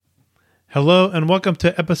Hello and welcome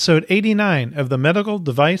to episode 89 of the Medical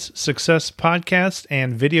Device Success Podcast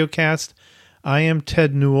and Videocast. I am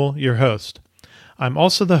Ted Newell, your host. I'm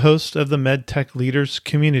also the host of the MedTech Leaders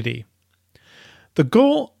community. The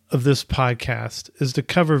goal of this podcast is to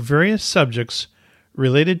cover various subjects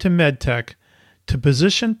related to MedTech to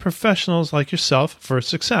position professionals like yourself for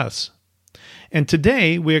success. And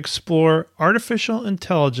today we explore artificial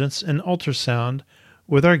intelligence in ultrasound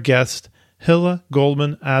with our guest, Hilla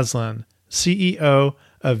Goldman-Aslan, CEO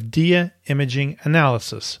of Dia Imaging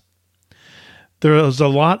Analysis. There is a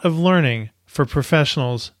lot of learning for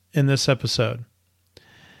professionals in this episode.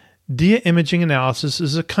 Dia Imaging Analysis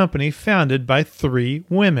is a company founded by 3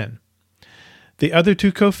 women. The other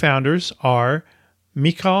 2 co-founders are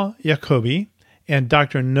Michal Jacobi and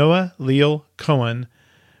Dr. Noah Leal Cohen.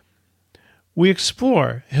 We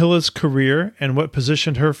explore Hilla's career and what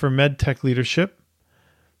positioned her for MedTech leadership,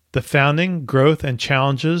 the founding, growth, and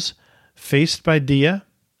challenges faced by Dia,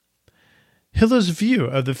 Hilla's view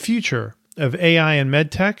of the future of AI and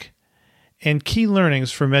MedTech, and key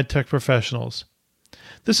learnings for MedTech professionals.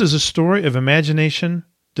 This is a story of imagination,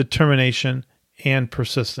 determination, and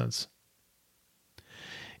persistence.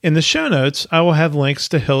 In the show notes, I will have links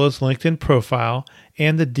to Hilla's LinkedIn profile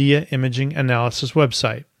and the Dia Imaging Analysis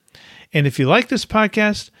website. And if you like this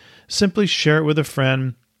podcast, simply share it with a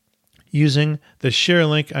friend using the share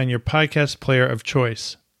link on your podcast player of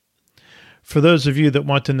choice. For those of you that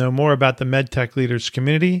want to know more about the MedTech Leaders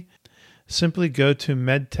community, simply go to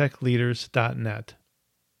medtechleaders.net.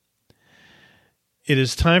 It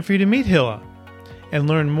is time for you to meet Hilla and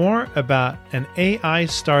learn more about an AI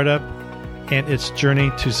startup and its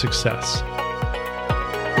journey to success.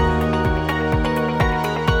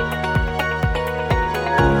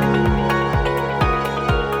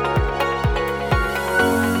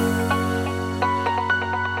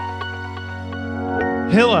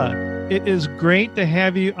 Hilla, it is great to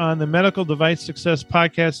have you on the Medical Device Success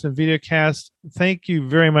Podcast and Videocast. Thank you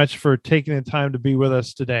very much for taking the time to be with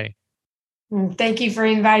us today. Thank you for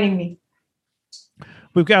inviting me.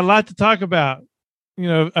 We've got a lot to talk about. You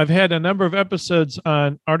know, I've had a number of episodes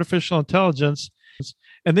on artificial intelligence,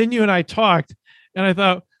 and then you and I talked, and I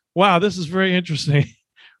thought, wow, this is very interesting.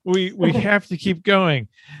 We have to keep going.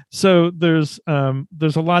 So there's a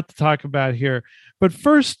lot to talk about here. But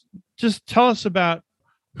first, just tell us about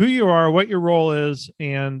who you are, what your role is,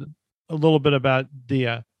 and a little bit about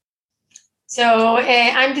Dia. So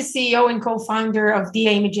I'm the CEO and co-founder of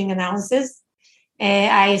Dia Imaging Analysis.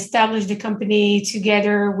 I established the company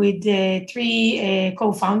together with 3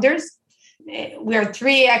 co-founders. We are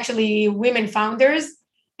 3 actually women founders,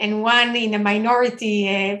 and 1 in a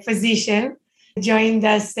minority position joined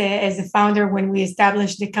us as a founder when we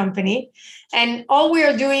established the company. And all we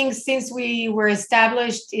are doing since we were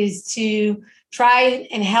established is to try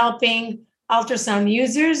and helping ultrasound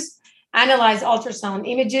users analyze ultrasound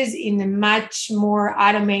images in a much more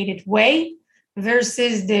automated way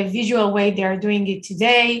versus the visual way they are doing it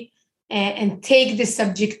today, and take the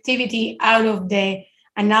subjectivity out of the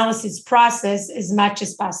analysis process as much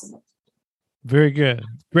as possible. Very good.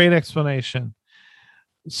 Great explanation.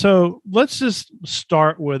 So let's just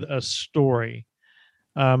start with a story.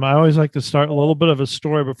 I always like to start a little bit of a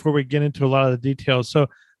story before we get into a lot of the details. So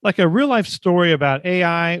like a real life story about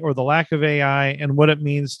AI or the lack of AI and what it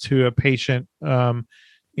means to a patient, and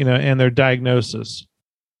their diagnosis.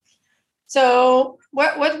 So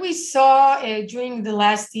what we saw during the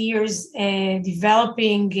last years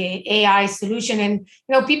developing AI solution, and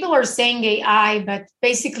people are saying AI, but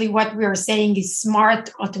basically what we are saying is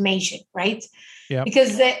smart automation, right? Yeah.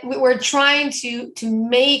 Because we're trying to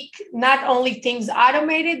make not only things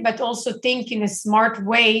automated, but also think in a smart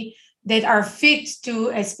way that are fit to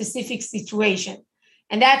a specific situation.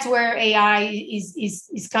 And that's where AI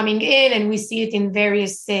is coming in, and we see it in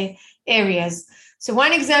various areas. So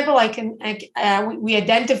one example we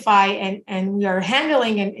identify and we are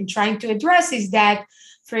handling and trying to address is that,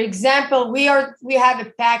 for example, we have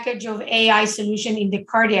a package of AI solution in the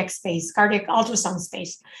cardiac space, cardiac ultrasound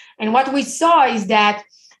space. And what we saw is that,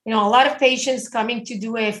 a lot of patients coming to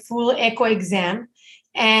do a full echo exam,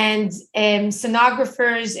 and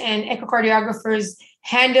sonographers and echocardiographers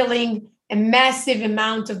handling a massive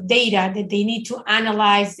amount of data that they need to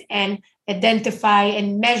analyze and identify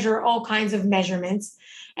and measure all kinds of measurements.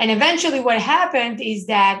 And eventually what happened is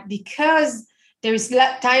that because there's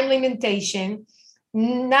time limitation,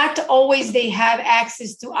 not always they have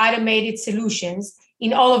access to automated solutions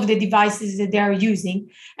in all of the devices that they are using.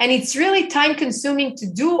 And it's really time consuming to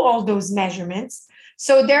do all those measurements.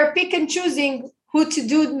 So they're pick and choosing who to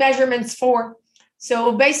do measurements for.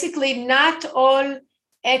 So basically not all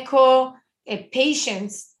echo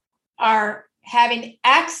patients are having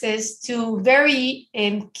access to very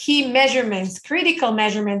key measurements, critical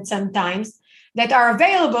measurements sometimes, that are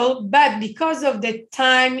available, but because of the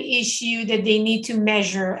time issue that they need to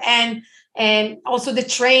measure and also the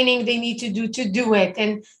training they need to do it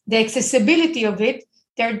and the accessibility of it,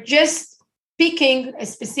 they're just picking a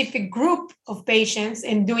specific group of patients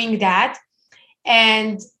and doing that.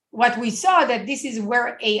 And what we saw that this is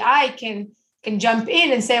where AI can jump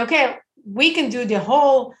in and say, okay, we can do the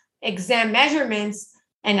whole exam measurements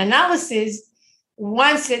and analysis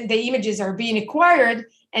once the images are being acquired,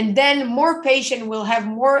 and then more patient will have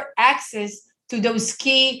more access to those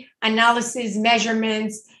key analysis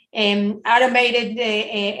measurements and automated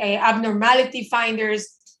abnormality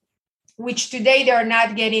finders, which today they are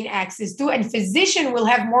not getting access to. And physician will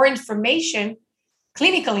have more information,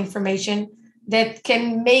 clinical information, that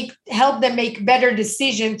can help them make better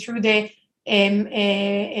decision through the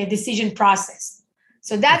decision process.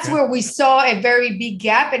 So that's where we saw a very big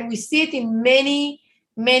gap, and we see it in many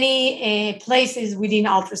places within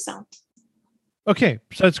ultrasound. Okay,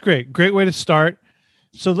 so that's great. Great way to start.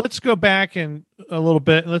 So let's go back a little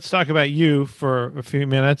bit. Let's talk about you for a few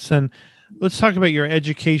minutes, and let's talk about your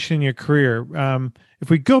education, your career. If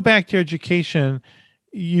we go back to your education,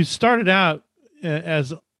 you started out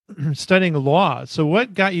as studying law. So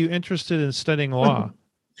what got you interested in studying law?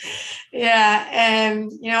 Yeah,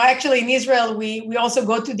 actually in Israel, we also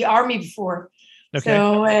go to the army before. Okay.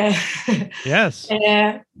 So yes.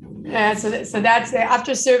 So that's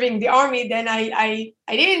after serving the army. Then I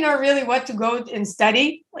didn't know really what to go and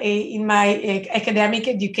study in my academic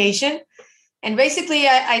education, and basically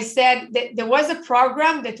I said that there was a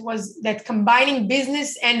program that combining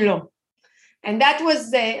business and law, and that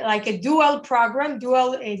was like a dual program,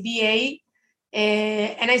 dual BA.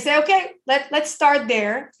 And I said, okay, let's start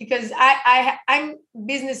there, because I'm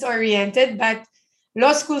business oriented, but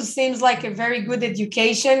law school seems like a very good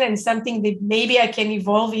education and something that maybe I can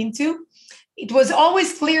evolve into. It was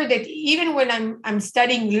always clear that even when I'm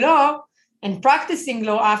studying law and practicing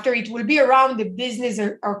law after, it will be around the business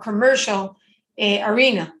or commercial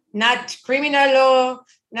arena, not criminal law,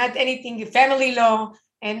 not anything family law,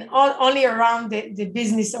 and only around the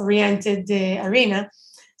business oriented arena.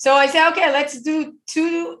 So I said, okay, let's do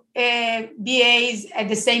two BAs at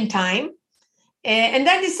the same time, and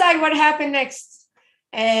then decide what happened next.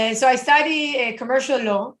 So I study commercial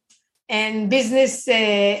law and business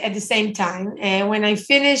at the same time. When I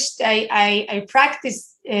finished, I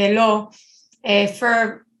practiced law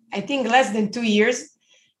for, I think, less than 2 years.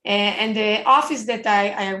 And the office that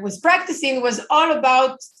I was practicing was all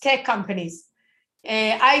about tech companies,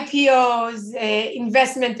 IPOs,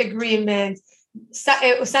 investment agreements,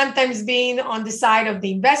 sometimes being on the side of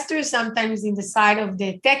the investors, sometimes in the side of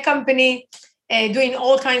the tech company, doing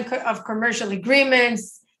all kinds of commercial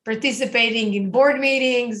agreements, participating in board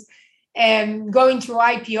meetings, and going through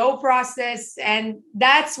IPO process. And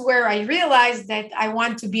that's where I realized that I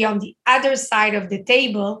want to be on the other side of the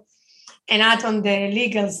table and not on the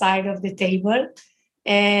legal side of the table.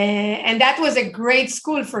 And that was a great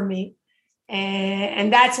school for me.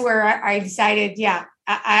 And that's where I decided,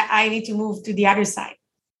 I need to move to the other side.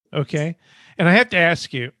 Okay. And I have to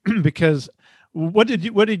ask you, because what did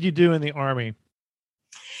you do in the Army?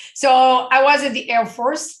 So I was in the Air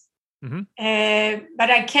Force, mm-hmm. But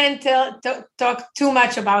I can't talk too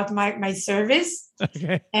much about my service.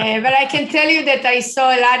 Okay. But I can tell you that I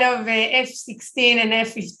saw a lot of F-16 and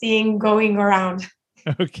F-15 going around.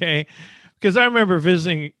 Okay. Because I remember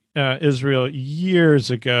visiting Israel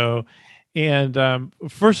years ago. And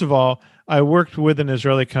first of all, I worked with an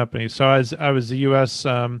Israeli company. So I was the U.S.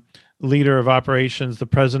 Leader of operations, the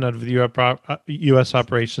president of the U.S.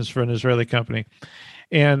 operations for an Israeli company.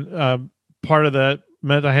 And part of that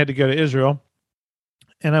meant I had to go to Israel.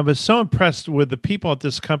 And I was so impressed with the people at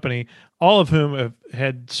this company, all of whom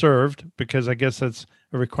had served, because I guess that's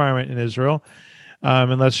a requirement in Israel,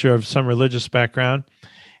 unless you're of some religious background.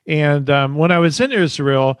 And when I was in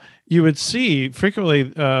Israel, you would see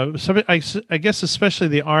frequently, I guess especially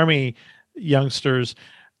the Army youngsters,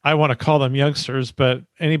 I want to call them youngsters, but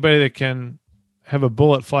anybody that can have a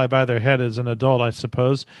bullet fly by their head as an adult, I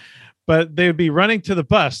suppose. But they would be running to the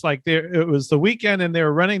bus, like it was the weekend, and they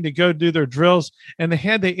were running to go do their drills, and they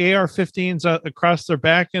had the AR-15s across their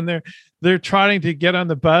back, and they're trotting to get on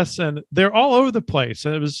the bus, and they're all over the place.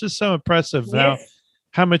 And it was just so impressive. Yes.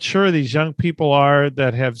 How mature these young people are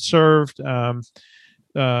that have served, and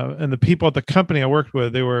the people at the company I worked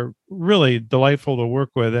with, they were really delightful to work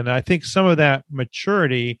with. And I think some of that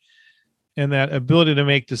maturity and that ability to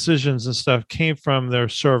make decisions and stuff came from their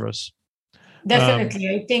service. Definitely.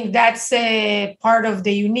 I think that's part of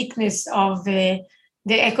the uniqueness of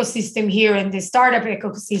the ecosystem here and the startup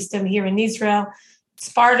ecosystem here in Israel.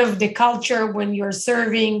 It's part of the culture when you're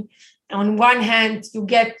serving. On one hand, you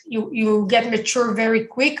get mature very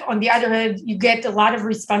quick. On the other hand, you get a lot of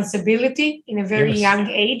responsibility in a very young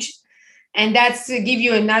age. And that's to give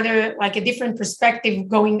you another, like a different perspective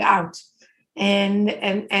going out. And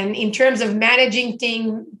in terms of managing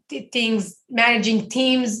things, managing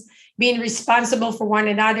teams, being responsible for one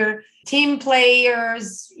another, team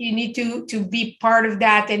players, you need to be part of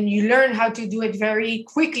that. And you learn how to do it very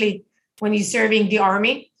quickly when you're serving the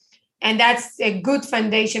army. And that's a good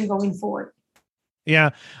foundation going forward. Yeah,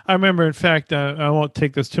 I remember, in fact, I won't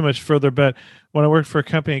take this too much further, but when I worked for a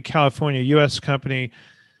company in California, a U.S. company,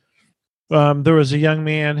 there was a young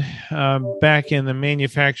man back in the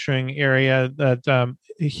manufacturing area that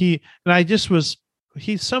he's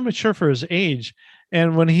so mature for his age.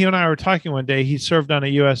 And when he and I were talking one day, he served on a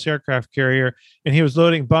U.S. aircraft carrier, and he was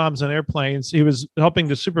loading bombs on airplanes. He was helping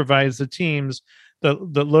to supervise the teams that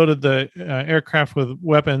loaded the aircraft with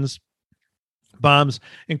weapons, bombs,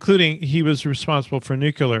 including he was responsible for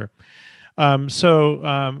nuclear. It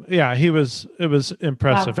was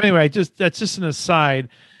impressive. Wow. Anyway, that's just an aside,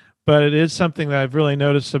 but it is something that I've really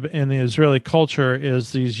noticed in the Israeli culture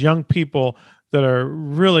is these young people that are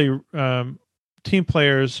really team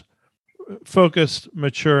players, focused,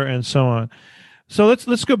 mature, and so on. So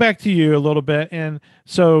let's go back to you a little bit. And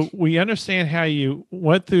so we understand how you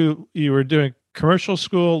went through, you were doing commercial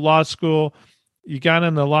school, law school, you got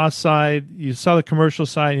on the law side, you saw the commercial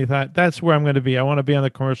side, and you thought, that's where I'm going to be. I want to be on the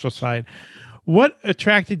commercial side. What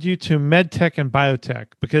attracted you to med tech and biotech?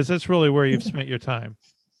 Because that's really where you've spent your time.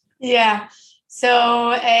 Yeah. So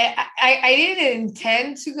I didn't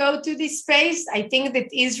intend to go to this space. I think that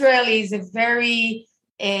Israel is a very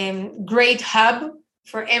great hub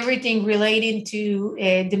for everything related to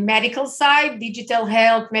the medical side, digital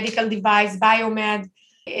health, medical device, biomed.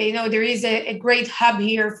 There is a great hub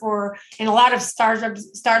here and a lot of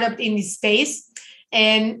startup in this space.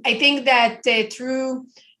 And I think that through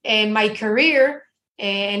my career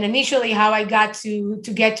and initially how I got to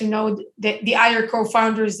get to know the other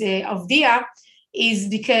co-founders of DIA is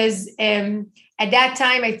because at that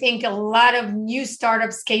time, I think a lot of new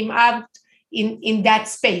startups came up in that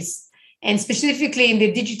space, and specifically in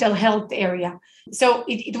the digital health area. So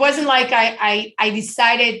it wasn't like I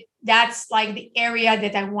decided that's like the area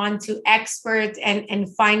that I want to expert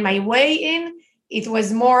and find my way in. It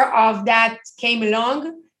was more of that came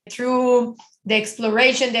along through the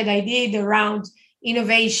exploration that I did around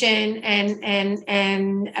innovation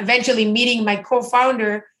and eventually meeting my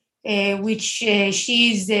co-founder, which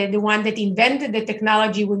she's the one that invented the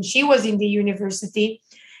technology when she was in the university.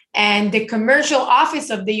 And the commercial office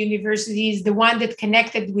of the university is the one that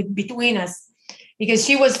connected between us, because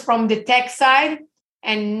she was from the tech side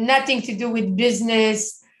and nothing to do with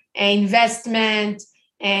business, investment,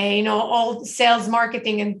 all sales,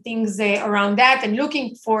 marketing, and things around that, and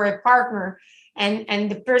looking for a partner.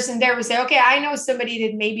 And the person there would say, okay, I know somebody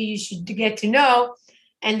that maybe you should get to know.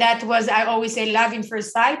 And that was, I always say, love in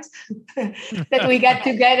first sight, that we got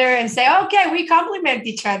together and say, okay, we complement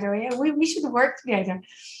each other. Yeah, we should work together.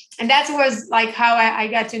 And that was like how I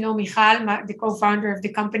got to know Michal, the co-founder of the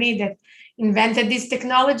company that invented this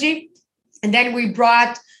technology. And then we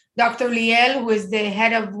brought Dr. Liel, who is the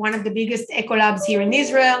head of one of the biggest ecolabs here in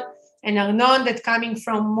Israel, and Arnon, that coming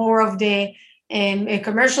from more of the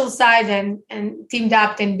commercial side, and teamed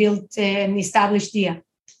up and built and established DIA.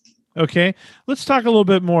 Okay, let's talk a little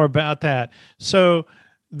bit more about that. So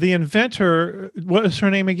the inventor, what is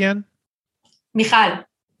her name again? Michal.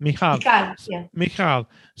 Michal. Yeah. Michal.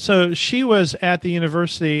 So she was at the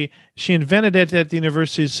university. She invented it at the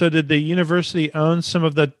university. So did the university own some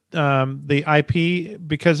of the IP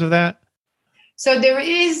because of that? So there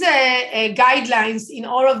is a guidelines in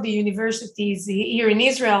all of the universities here in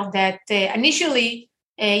Israel that initially,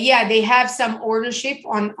 they have some ownership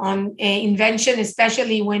on invention,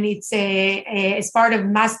 especially when it's as part of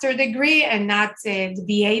master degree and not the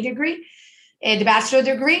BA degree, the bachelor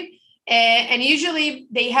degree. And usually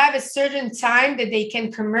they have a certain time that they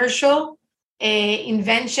can commercial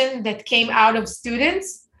invention that came out of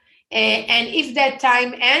students. And if that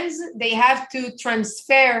time ends, they have to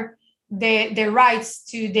transfer the rights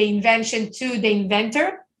to the invention to the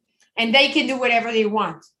inventor, and they can do whatever they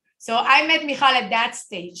want. So I met Michal at that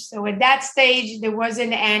stage. So at that stage, there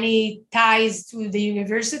wasn't any ties to the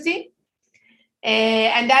university.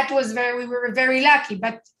 And that was we were very lucky.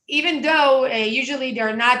 But even though usually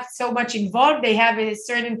they're not so much involved, they have a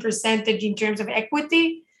certain percentage in terms of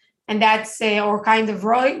equity, and that's or kind of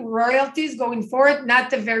royalties going forward,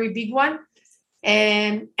 not a very big one.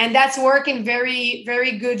 And that's working very,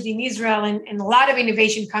 very good in Israel, and a lot of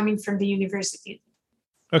innovation coming from the university.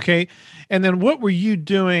 Okay. And then what were you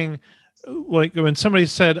doing? Like when somebody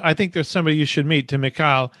said, I think there's somebody you should meet, to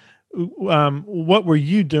Mikhail, what were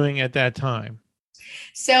you doing at that time?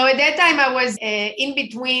 So at that time, I was in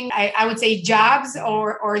between, I would say, jobs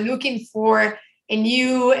or looking for a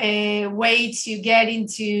new way to get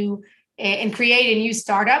into and create a new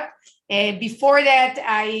startup. Before that,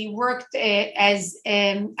 I worked as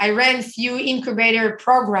I ran a few incubator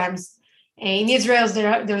programs. In Israel,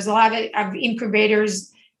 there's a lot of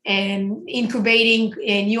incubators and incubating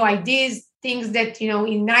new ideas, things that,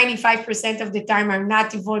 in 95% of the time are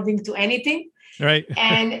not evolving to anything. Right.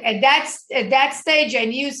 And at that stage, I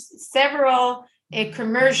knew several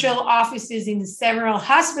commercial offices in several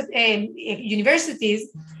universities,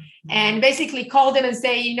 and basically call them and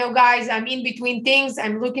say, guys, I'm in between things.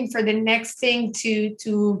 I'm looking for the next thing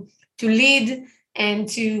to lead and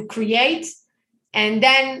to create. And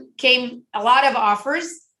then came a lot of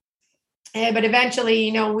offers. But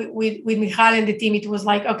eventually, with Michal and the team, it was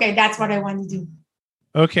like, okay, that's what I want to do.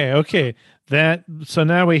 Okay. So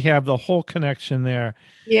now we have the whole connection there.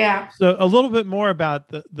 Yeah. So a little bit more about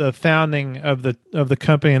the founding of the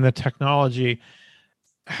company and the technology.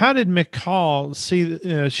 How did Michal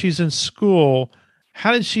see? She's in school.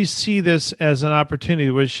 How did she see this as an opportunity?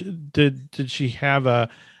 Did she have a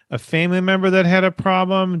family member that had a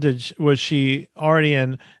problem? Was she already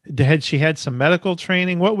had she had some medical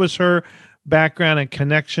training? What was her background and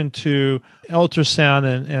connection to ultrasound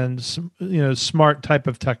and smart type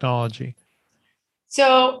of technology?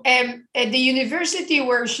 So at the university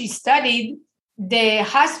where she studied, the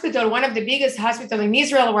hospital, one of the biggest hospitals in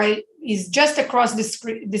Israel, is just across the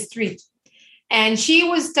street. And she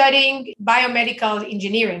was studying biomedical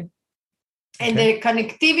engineering. And the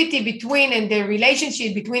connectivity between and the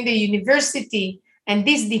relationship between the university and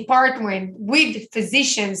this department with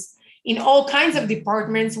physicians in all kinds of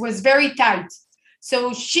departments was very tight.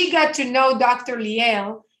 So she got to know Dr.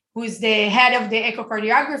 Liel, who's the head of the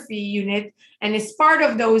echocardiography unit. And as part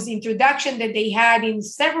of those introduction that they had in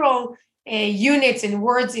several units and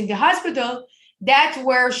wards in the hospital, that's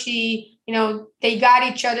where they got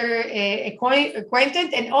each other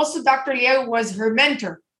acquainted. And also Dr. Liel was her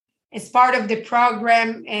mentor as part of the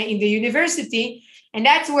program in the university. And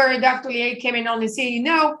that's where Dr. Liel came in on and said,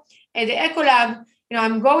 at the Ecolab,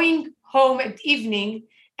 I'm going home at evening.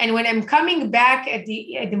 And when I'm coming back at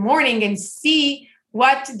the morning and see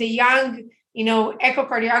what the young,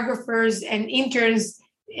 echocardiographers and interns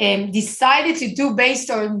decided to do based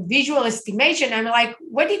on visual estimation, I'm like,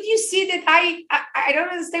 what did you see that I don't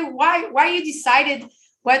understand why you decided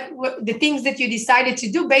what the things that you decided to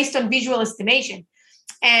do based on visual estimation.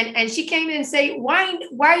 And she came in and say, why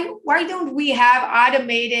don't we have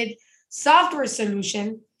automated software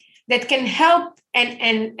solution that can help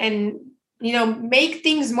and make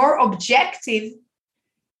things more objective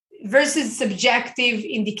versus subjective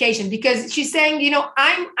indication? Because she's saying,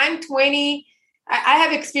 I'm 20, I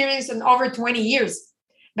have experience in over 20 years,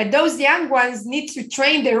 but those young ones need to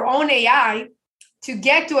train their own AI to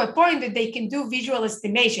get to a point that they can do visual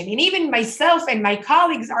estimation. And even myself and my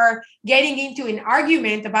colleagues are getting into an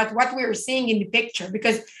argument about what we are seeing in the picture,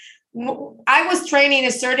 because I was trained in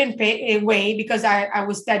a certain way because I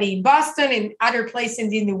was studying in Boston and other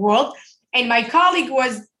places in the world. And my colleague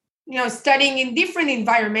was, studying in different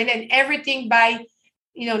environment, and everything by,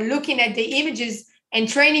 looking at the images and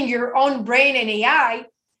training your own brain and AI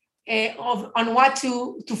on what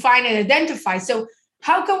to find and identify. So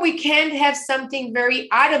how come we can't have something very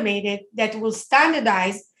automated that will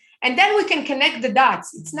standardize, and then we can connect the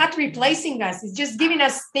dots? It's not replacing us. It's just giving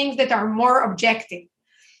us things that are more objective.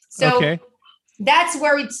 So that's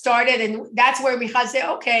where it started. And that's where Michal said,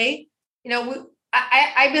 okay,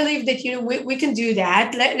 I believe that, we can do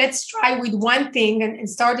that. Let's try with one thing and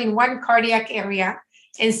start in one cardiac area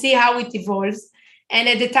and see how it evolves. And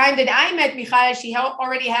at the time that I met Michal, she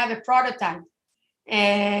already had a prototype.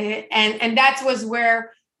 And that was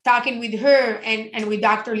where talking with her and with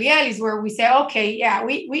Dr. Liel is where we say, okay, yeah,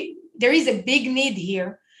 we there is a big need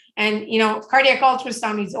here. And, cardiac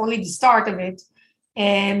ultrasound is only the start of it.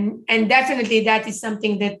 And definitely that is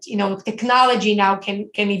something that, technology now can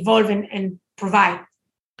evolve and provide.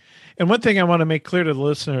 And one thing I want to make clear to the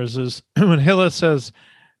listeners is when Hilla says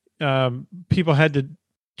people had to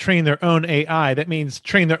train their own AI, that means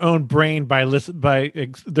train their own brain by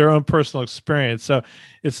their own personal experience. So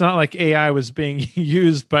it's not like AI was being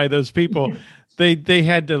used by those people. They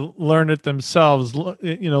had to learn it themselves,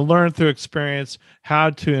 learn through experience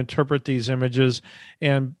how to interpret these images.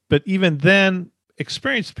 But even then,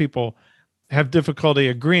 experienced people have difficulty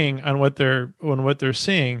agreeing on what they're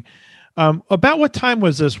seeing. About what time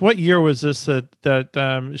was this? What year was this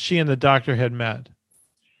that she and the doctor had met?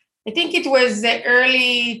 I think it was the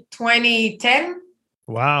early 2010.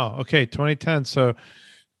 Wow. Okay, 2010. So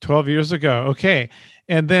 12 years ago. Okay.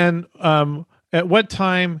 And then at what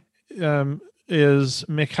time is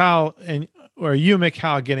Michal and or you,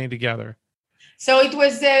 Michal, getting together? So it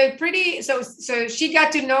was so she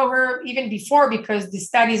got to know her even before because the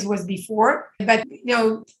studies was before. But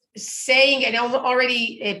saying and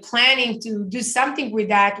already planning to do something with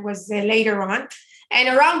that was later on. And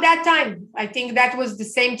around that time, I think that was the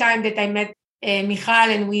same time that I met Michal,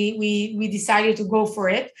 and we decided to go for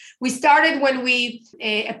it. We started when we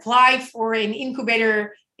applied for an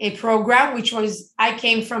incubator program, which was I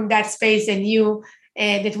came from that space and knew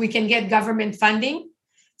that we can get government funding.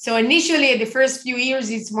 So initially, the first few years,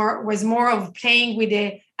 was more of playing with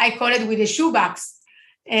I call it with a shoebox,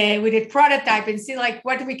 with a prototype, and see like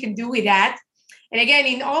what we can do with that. And again,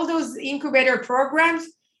 in all those incubator programs,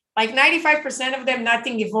 like 95% of them,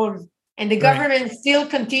 nothing evolved. And the government still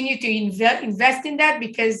continue to invest in that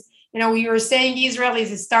because, we were saying Israel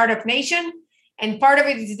is a startup nation. And part of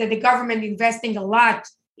it is that the government investing a lot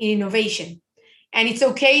in innovation. And it's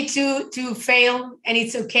okay to fail, and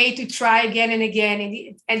it's okay to try again and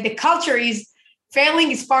again. And the culture is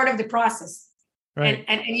failing is part of the process. Right.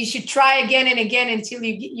 And you should try again and again until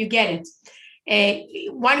you get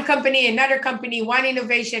it. One company, another company, one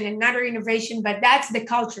innovation, another innovation, but that's the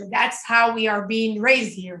culture. That's how we are being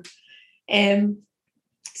raised here.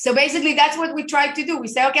 So basically that's what we try to do. We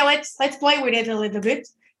say, okay, let's play with it a little bit,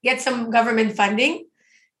 get some government funding.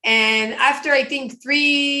 And after, I think,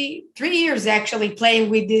 3 years actually playing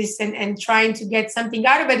with this and trying to get something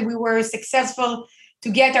out of it, we were successful to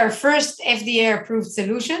get our first FDA-approved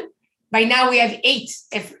solution. By now, we have 8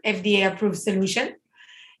 FDA-approved solutions.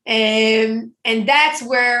 And that's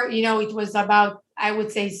where, it was about, I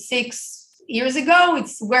would say, 6 years ago.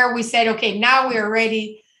 It's where we said, okay, now we are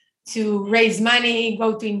ready to raise money,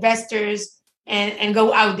 go to investors, and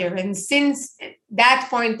go out there. And since that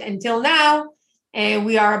point until now,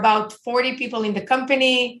 we are about 40 people in the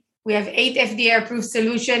company. We have 8 FDA-approved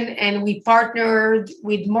solutions, and we partnered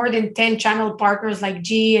with more than 10 channel partners like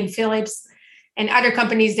GE and Philips and other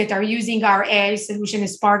companies that are using our AI solution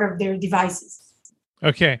as part of their devices.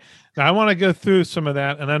 Okay. Now I want to go through some of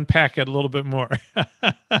that and unpack it a little bit more.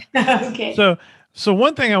 Okay. So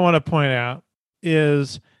one thing I want to point out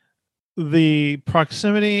is the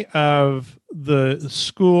proximity of the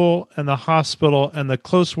school and the hospital and the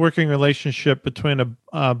close working relationship between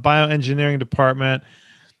a bioengineering department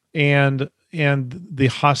and the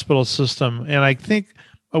hospital system. And I think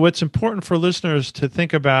what's important for listeners to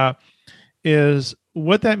think about is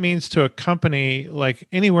what that means to a company like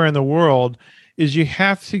anywhere in the world is you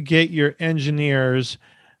have to get your engineers,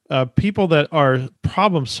 people that are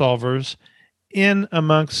problem solvers, in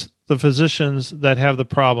amongst the physicians that have the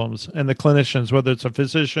problems and the clinicians, whether it's a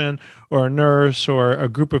physician or a nurse or a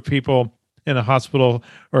group of people in a hospital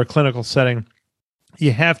or a clinical setting.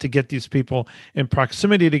 You have to get these people in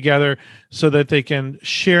proximity together so that they can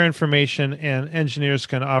share information and engineers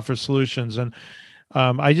can offer solutions. And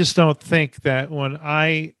I just don't think that when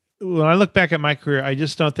I look back at my career, I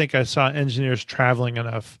just don't think I saw engineers traveling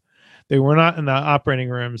enough. They were not in the operating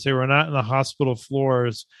rooms. They were not in the hospital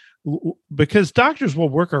floors, because doctors will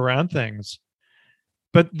work around things,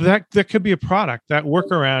 but that could be a product. That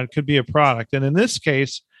workaround could be a product. And in this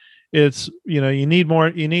case, it's, you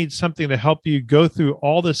need something to help you go through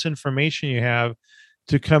all this information you have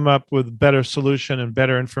to come up with better solution and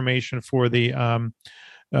better information for the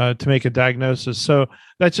to make a diagnosis. So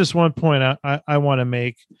that's just one point I want to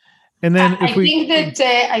make. And then I think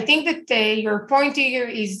that your point here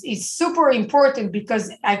is super important,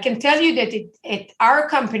 because I can tell you that at our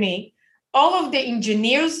company, all of the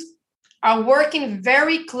engineers are working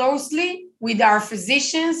very closely with our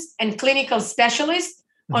physicians and clinical specialists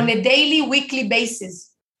on a daily, weekly basis.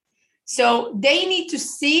 So they need to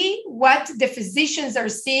see what the physicians are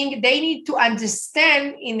seeing. They need to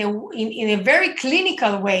understand in a very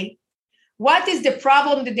clinical way what is the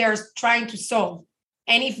problem that they're trying to solve.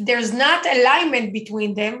 And if there's not alignment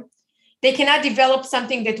between them, they cannot develop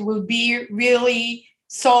something that will be really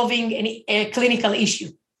solving a clinical issue.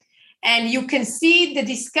 And you can see the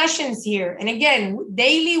discussions here. And again,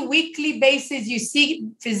 daily, weekly basis, you see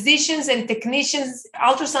physicians and technicians,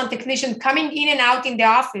 ultrasound technicians coming in and out in the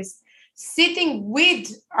office, sitting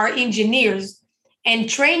with our engineers and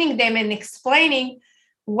training them and explaining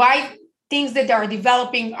why things that are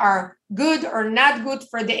developing are good or not good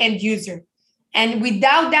for the end user. And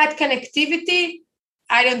without that connectivity,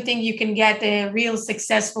 I don't think you can get a real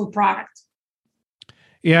successful product.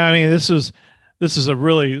 Yeah, I mean, this is a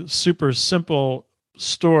really super simple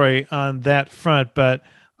story on that front, but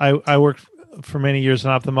I worked for many years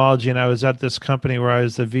in ophthalmology, and I was at this company where I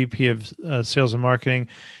was the VP of sales and marketing,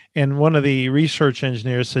 and one of the research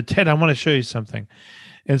engineers said, "Ted, I want to show you something."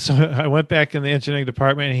 And so I went back in the engineering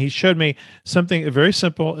department, and he showed me something very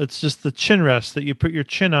simple. It's just the chin rest that you put your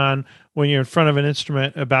chin on when you're in front of an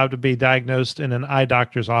instrument about to be diagnosed in an eye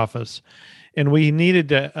doctor's office. And we needed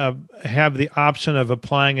to have the option of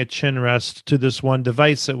applying a chin rest to this one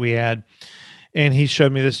device that we had. And he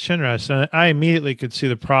showed me this chin rest, and I immediately could see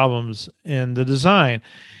the problems in the design.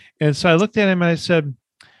 And so I looked at him and I said,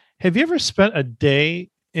 "Have you ever spent a day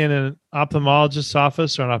in an ophthalmologist's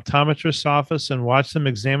office or an optometrist's office and watched them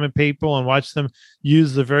examine people and watch them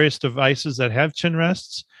use the various devices that have chin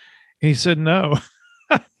rests?" And he said, "No."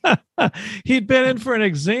 He'd been in for an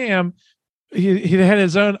exam. He had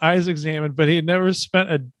his own eyes examined, but he had never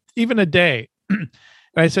spent even a day. And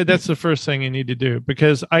I said, "That's the first thing you need to do,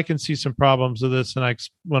 because I can see some problems with this." And I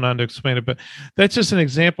went on to explain it. But that's just an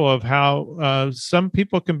example of how some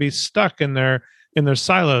people can be stuck in their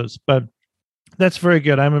silos. But that's very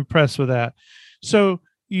good. I'm impressed with that. So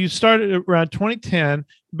you started around 2010.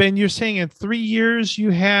 Ben, you're saying in 3 years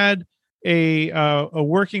you had a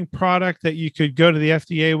working product that you could go to the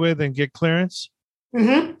FDA with and get clearance?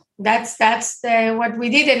 Mm-hmm. That's what we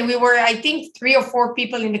did, and we were, I think, 3 or 4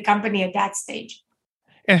 people in the company at that stage.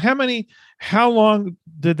 And how long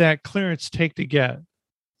did that clearance take to get?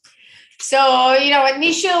 So,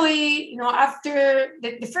 initially, after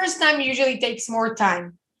the first time usually takes more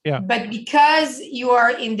time. Yeah. But because you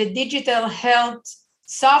are in the digital health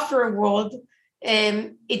software world,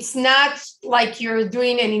 it's not like you're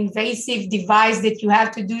doing an invasive device that you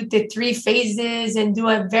have to do the 3 phases and do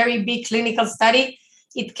a very big clinical study.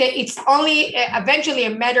 It's only eventually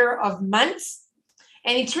a matter of months.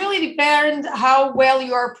 And it really depends how well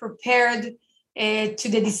you are prepared to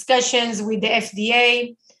the discussions with the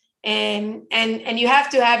FDA. And you have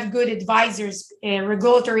to have good advisors,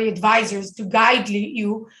 regulatory advisors, to guide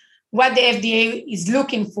you what the FDA is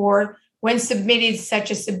looking for when submitted such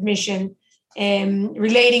a submission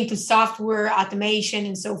relating to software, automation,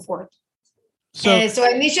 and so forth. So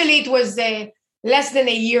initially it was less than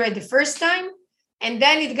a year at the first time. And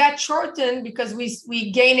then it got shortened because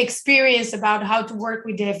we gained experience about how to work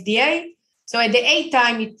with the FDA. So at the 8th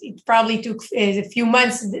time, it probably took a few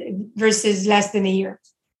months versus less than a year.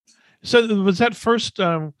 So was that first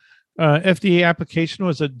FDA application,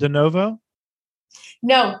 was it de novo?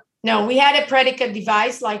 No. We had a predicate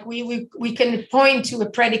device. Like we can point to a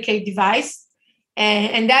predicate device.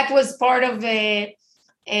 And that was part of the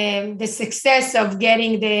success of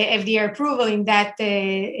getting the FDA approval in that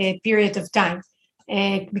period of time.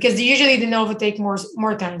 Because usually de novo take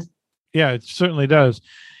more time. Yeah, it certainly does.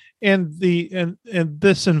 And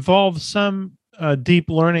this involves some deep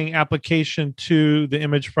learning application to the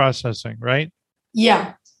image processing, right?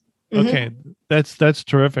 Yeah. Mm-hmm. Okay, that's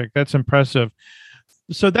terrific. That's impressive.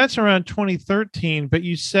 So that's around 2013, but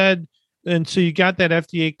you said, and so you got that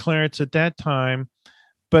FDA clearance at that time,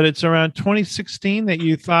 but it's around 2016 that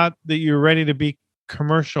you thought that you were ready to be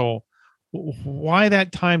commercial. Why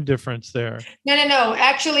that time difference there? No.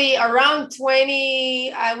 Actually, around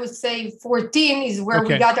 20, I would say 14 is where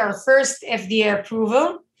we got our first FDA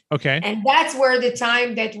approval. Okay. And that's where the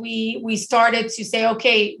time that we started to say,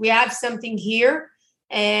 okay, we have something here.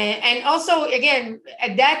 And also, again,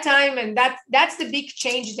 at that time, and that's the big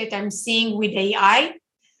change that I'm seeing with AI,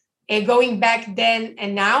 going back then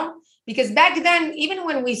and now. Because back then, even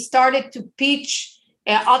when we started to pitch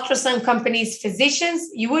ultrasound companies, physicians,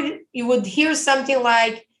 you would hear something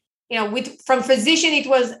like, from physician, it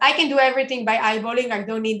was, I can do everything by eyeballing. I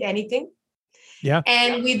don't need anything. Yeah.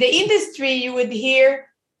 And with the industry, you would hear,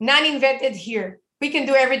 none invented here. We can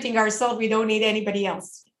do everything ourselves. We don't need anybody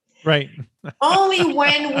else. Right. Only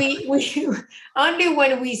when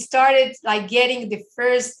we started like getting the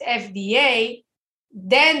first FDA,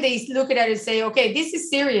 then they look at it and say, okay, this is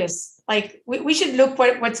serious. Like we should look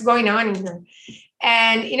what's going on in here.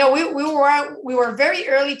 And we were very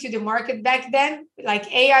early to the market back then.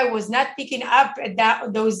 Like AI was not picking up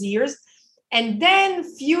at those years. And then a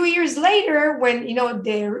few years later, when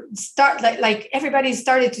they start like everybody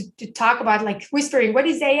started to talk about, like, whispering, what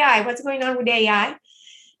is AI? What's going on with AI?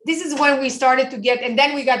 This is when we started to get, and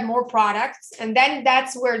then we got more products. And then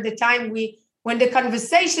that's where the time when the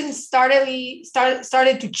conversation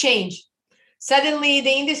started to change. Suddenly the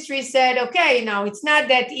industry said, okay, now it's not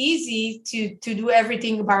that easy to do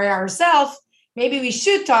everything by ourselves. Maybe we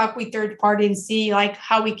should talk with third party and see like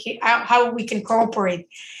how we can cooperate.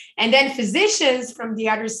 And then physicians from the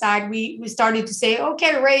other side, we started to say,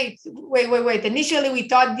 okay, wait. Initially, we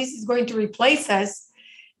thought this is going to replace us.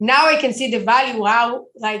 Now I can see the value, how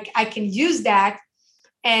like I can use that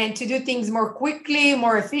and to do things more quickly,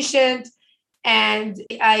 more efficient. And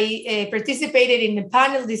I participated in a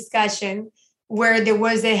panel discussion where there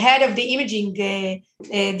was a head of the imaging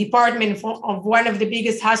department of one of the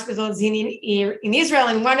biggest hospitals in Israel.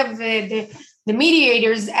 And one of the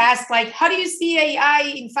mediators asked, like, how do you see AI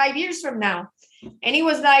in 5 years from now? And he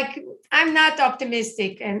was like, I'm not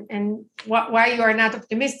optimistic. And why you are not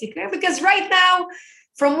optimistic? Because right now,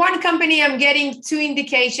 from one company, I'm getting 2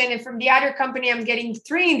 indication, and from the other company, I'm getting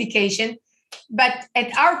 3 indication. But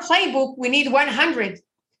at our playbook, we need 100.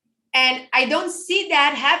 And I don't see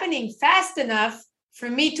that happening fast enough for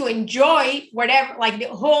me to enjoy whatever, like the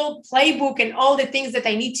whole playbook and all the things that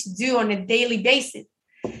I need to do on a daily basis.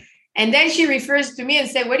 And then she refers to me and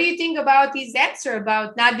said, what do you think about his answer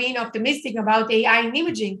about not being optimistic about AI in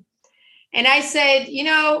imaging? And I said,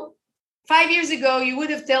 5 years ago, you would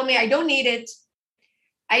have told me I don't need it.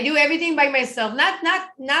 I do everything by myself.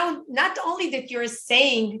 Not only that you're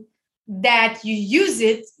saying that you use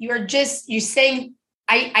it, you're saying,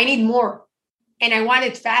 I need more and I want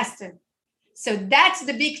it faster. So that's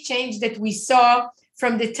the big change that we saw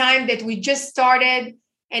from the time that we just started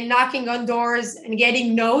and knocking on doors and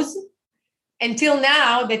getting no's until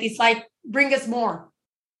now that it's like, bring us more.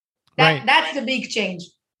 That's the big change.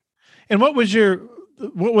 And what was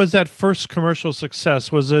that first commercial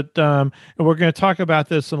success? Was it, and we're going to talk about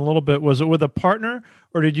this in a little bit, was it with a partner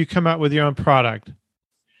or did you come out with your own product?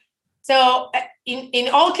 So in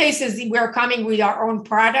all cases, we're coming with our own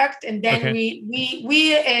product. And then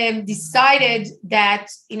we decided that,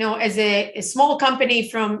 as a small company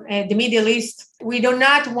from the Middle East, we do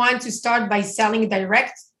not want to start by selling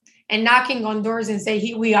direct and knocking on doors and say,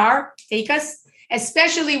 here we are, take us,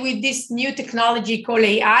 especially with this new technology called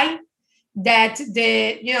AI, that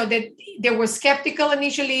they were skeptical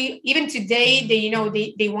initially. Even today, they don't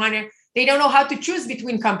know how to choose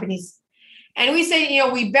between companies. And we say,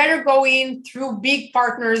 we better go in through big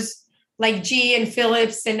partners like GE and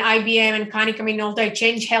Philips and IBM and Konica Minolta,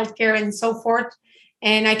 Change Healthcare and so forth.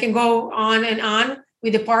 And I can go on and on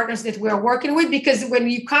with the partners that we're working with, because when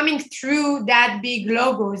you're coming through that big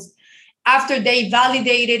logos, after they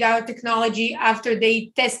validated our technology, after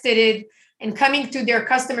they tested it, and coming to their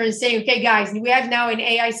customer and saying, okay, guys, we have now an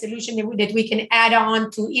AI solution that we can add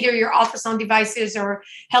on to either your ultrasound devices or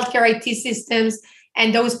healthcare IT systems.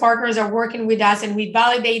 And those partners are working with us and we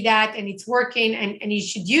validate that and it's working and you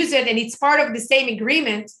should use it. And it's part of the same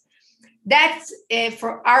agreement. That's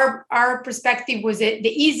for our perspective was the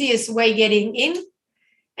easiest way getting in.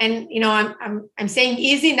 And, I'm saying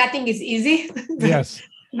easy, nothing is easy. Yes.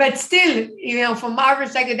 But still, from our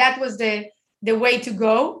perspective, that was the way to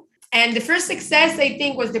go. And the first success, I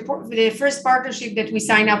think, was the first partnership that we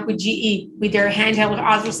signed up with GE with their handheld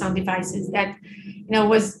ultrasound devices that,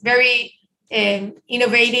 was very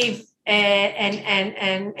innovative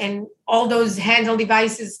and all those handheld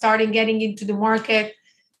devices starting getting into the market.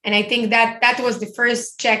 And I think that was the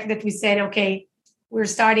first check that we said, okay, we're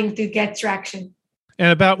starting to get traction.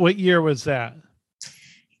 And about what year was that? I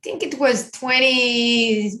think it was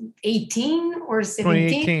 2018 or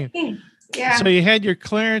 17. 2018. Yeah. So you had your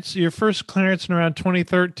first clearance in around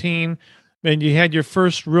 2013, and you had your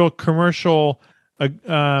first real commercial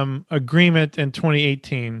agreement in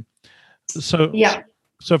 2018. So yeah.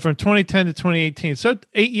 So from 2010 to 2018, so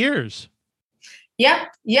 8 years. Yeah.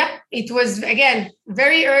 It was, again,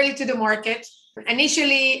 very early to the market.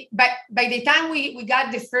 Initially, but by the time we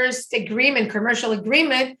got the first commercial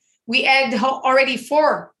agreement, we had already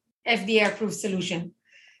 4 FDA-approved solutions.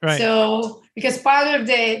 Right. So, because part of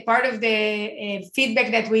the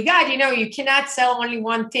feedback that we got, you cannot sell only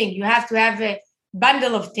one thing. You have to have a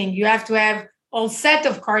bundle of things. You have to have all set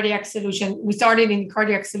of cardiac solution. We started in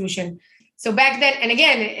cardiac solution. So back then, and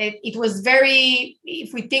again, it was very,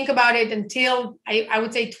 if we think about it, until I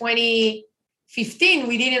would say 2015,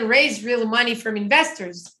 we didn't raise real money from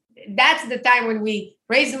investors. That's the time when we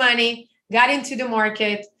raised money, got into the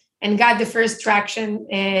market, and got the first traction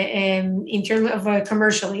in terms of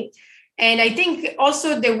commercially. And I think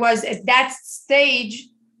also there was at that stage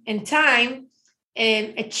in time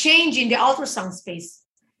a change in the ultrasound space.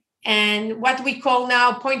 And what we call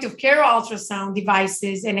now point of care ultrasound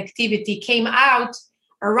devices and activity came out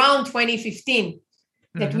around 2015.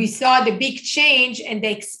 That we saw the big change and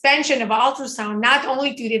the expansion of ultrasound, not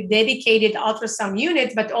only to the dedicated ultrasound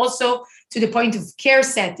units, but also to the point of care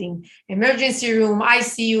setting, emergency room,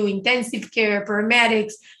 ICU, intensive care,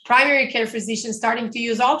 paramedics, primary care physicians starting to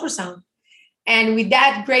use ultrasound. And with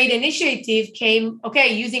that great initiative came,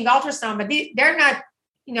 okay, using ultrasound, but they're not,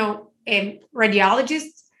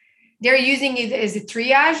 radiologists. They're using it as a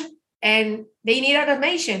triage, and they need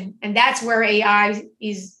automation. And that's where AI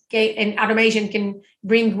and automation can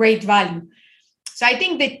bring great value. So I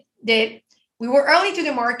think that we were early to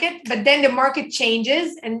the market, but then the market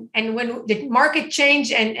changes. And when the market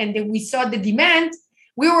changed and we saw the demand,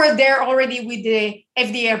 we were there already with the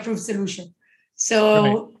FDA approved solution. So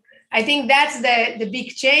right. I think that's the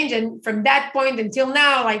big change. And from that point until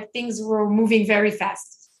now, like things were moving very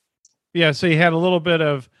fast. Yeah. So you had a little bit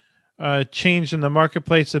of change in the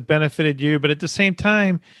marketplace that benefited you, but at the same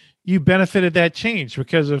time, you benefited that change,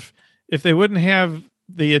 because if they wouldn't have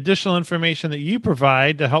the additional information that you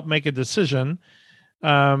provide to help make a decision,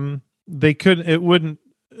 the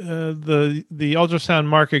ultrasound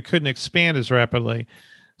market couldn't expand as rapidly.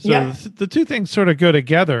 So yeah. The two things sort of go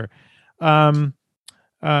together. What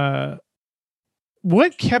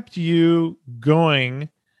kept you going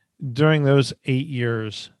during those 8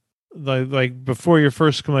 years, like before your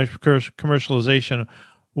first commercialization?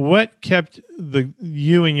 What kept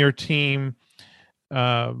you and your team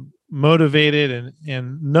motivated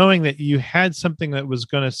and knowing that you had something that was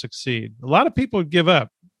going to succeed? A lot of people would give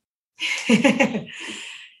up.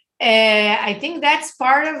 I think that's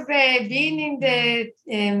part of being in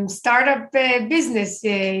the startup business.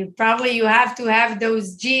 Probably you have to have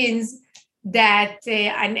those genes that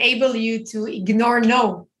enable you to ignore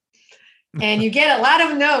no. And you get a lot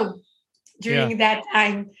of no during that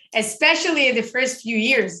time, especially in the first few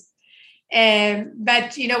years.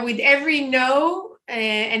 But, with every no,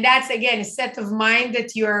 and that's, again, a set of mind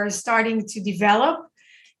that you are starting to develop,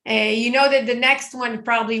 that the next one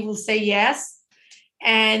probably will say yes.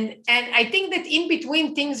 And I think that in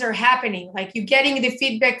between things are happening, like you're getting the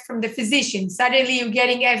feedback from the physician. Suddenly you're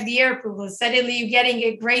getting FDA approval. Suddenly you're getting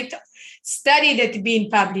a great study that's being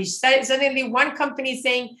published. Suddenly one company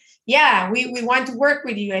saying, yeah, we want to work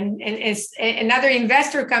with you. And as another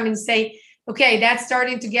investor come and say, okay, that's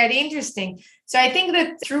starting to get interesting. So I think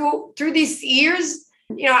that through these years,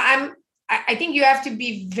 I think you have to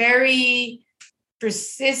be very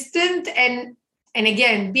persistent and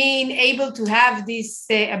again, being able to have this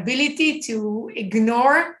ability to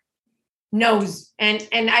ignore no's. And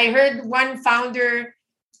I heard one founder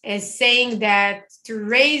saying that to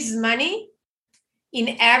raise money,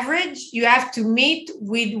 in average, you have to meet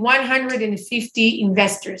with 150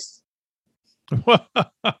 investors.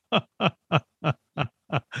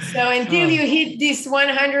 So until you hit this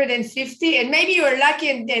 150, and maybe you're lucky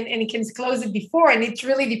and you can close it before, and it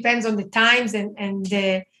really depends on the times and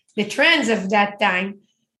the trends of that time.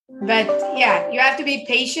 But yeah, you have to be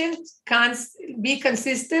patient, be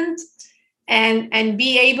consistent, and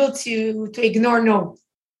be able to ignore no.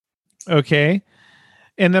 Okay.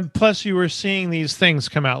 And then plus you were seeing these things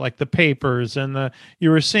come out, like the papers, and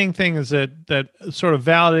you were seeing things that sort of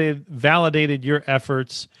validated your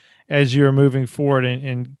efforts as you were moving forward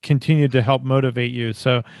and continued to help motivate you.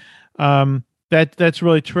 So that's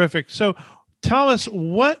really terrific. So tell us,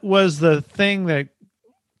 what was the thing that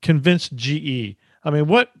convinced GE? I mean,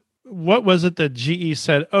 what was it that GE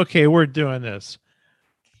said, okay, we're doing this?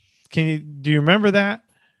 Do you remember that?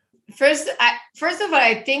 First of all,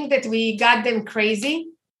 I think that we got them crazy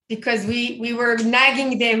because we were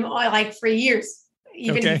nagging them like for years,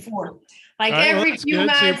 even before. Like every few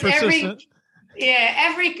months,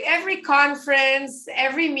 every conference,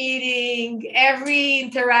 every meeting, every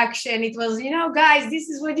interaction, it was, guys, this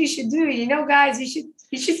is what you should do. Guys, you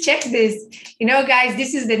should check this. Guys,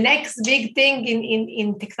 this is the next big thing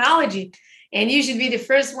in technology, and you should be the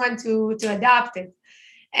first one to adopt it.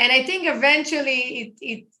 And I think eventually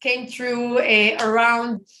it came through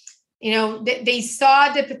around, they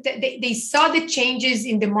saw the changes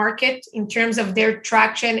in the market in terms of their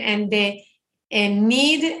traction and the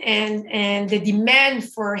need and the demand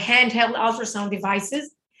for handheld ultrasound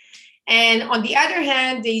devices. And on the other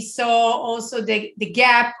hand, they saw also the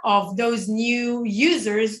gap of those new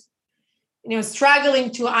users,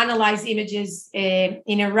 struggling to analyze images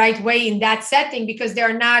in a right way in that setting because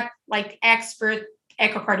they're not like expert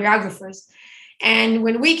echocardiographers. And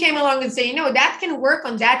when we came along and say, that can work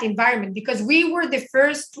on that environment, because we were the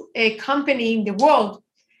first company in the world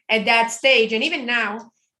at that stage, and even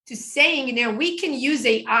now, to saying, we can use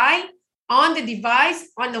AI on the device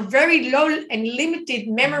on a very low and limited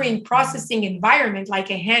memory and processing environment, like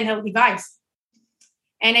a handheld device.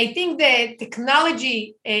 And I think the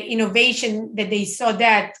technology innovation that they saw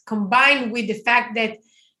that, combined with the fact that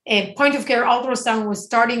point-of-care ultrasound was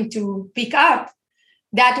starting to pick up,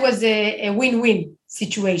 that was a win-win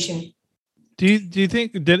situation. Do you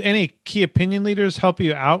think, did any key opinion leaders help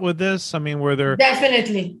you out with this? I mean, were there?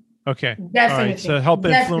 Definitely. Okay. All right. So Definitely. help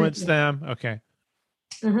influence Definitely. them. Okay.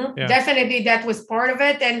 Yeah. Definitely, that was part of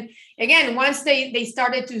it. And again, once they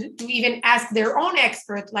started to even ask their own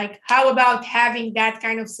expert, like, how about having that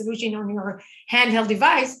kind of solution on your handheld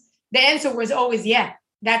device? The answer was always, yeah,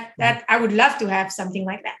 that I would love to have something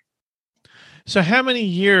like that. So how many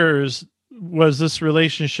years was this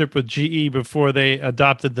relationship with GE before they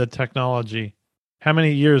adopted the technology? How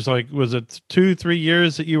many years? Like, was it 2, 3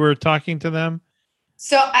 years that you were talking to them?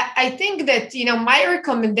 So I think that, my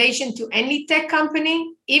recommendation to any tech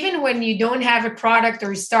company, even when you don't have a product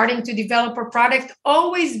or starting to develop a product,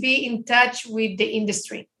 always be in touch with the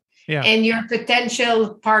industry and your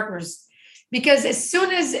potential partners. Because as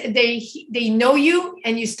soon as they know you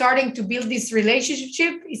and you're starting to build this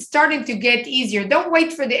relationship, it's starting to get easier. Don't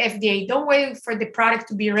wait for the FDA. Don't wait for the product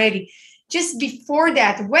to be ready. Just before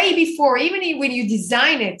that, way before, even when you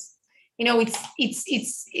design it,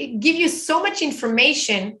 it give you so much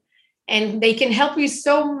information, and they can help you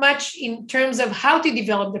so much in terms of how to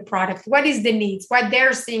develop the product, what is the needs, what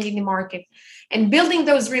they're seeing in the market, and building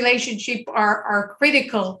those relationships are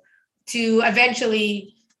critical to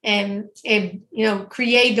eventually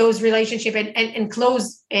create those relationships and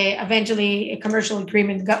close eventually a commercial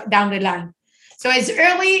agreement down the line. So as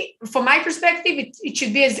early, from my perspective, it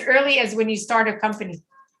should be as early as when you start a company.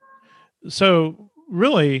 So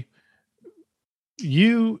really,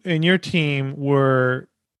 you and your team were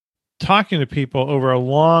talking to people over a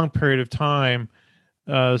long period of time.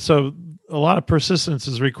 So a lot of persistence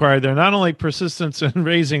is required there. Not only persistence in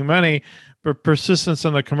raising money, but persistence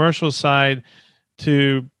on the commercial side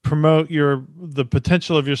to promote the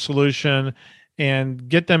potential of your solution and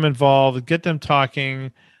get them involved, get them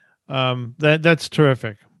talking. That's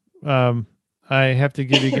terrific. I have to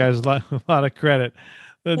give you guys a lot of credit.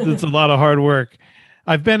 It's a lot of hard work.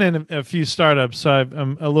 I've been in a few startups, so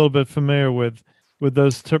I'm a little bit familiar with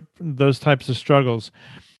those types of struggles.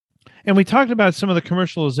 And we talked about some of the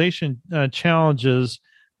commercialization challenges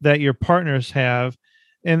that your partners have.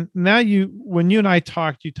 And now when you and I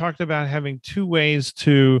talked, you talked about having two ways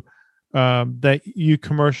to that you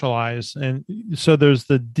commercialize. And so there's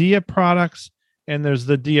the DIA products and there's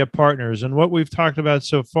the DIA partners. And what we've talked about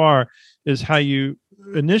so far is how you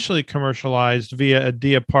initially commercialized via a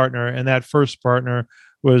DIA partner, and that first partner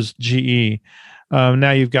was GE.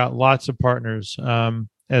 Now you've got lots of partners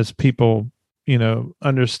as people,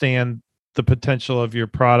 understand the potential of your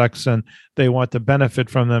products and they want to benefit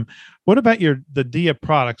from them. What about the DIA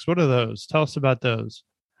products? What are those? Tell us about those.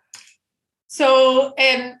 So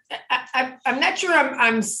I'm not sure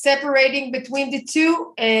I'm separating between the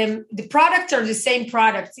two. The products are the same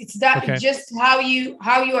products. It's just how you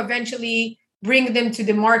eventually bring them to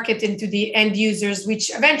the market and to the end users,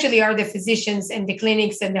 which eventually are the physicians and the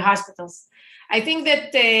clinics and the hospitals. I think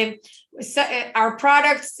that our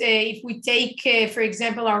products, if we take, for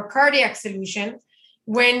example, our cardiac solution,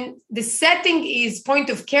 when the setting is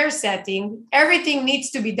point of care setting, everything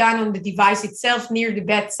needs to be done on the device itself near the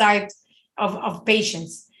bedside of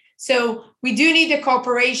patients. So we do need the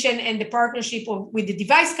cooperation and the partnership with the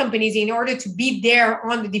device companies in order to be there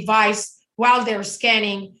on the device while they're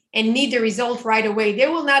scanning and need the result right away. They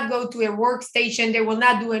will not go to a workstation. They will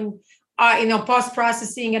not do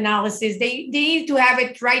post-processing analysis. They need to have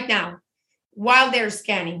it right now while they're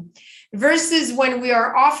scanning. Versus when we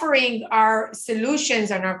are offering our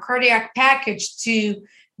solutions and our cardiac package to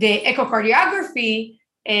the echocardiography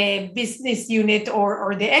business unit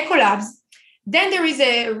or the echo labs, then there is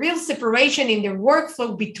a real separation in the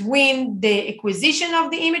workflow between the acquisition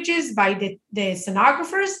of the images by the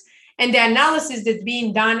sonographers and the analysis that's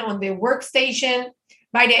being done on the workstation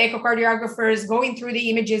by the echocardiographers, going through the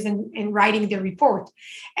images and writing the report.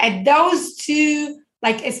 And those two,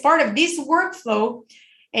 like as part of this workflow,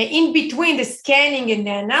 in between the scanning and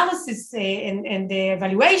the analysis and the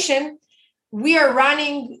evaluation, we are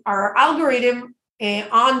running our algorithm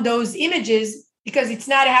on those images because it's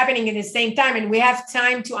not happening at the same time. And we have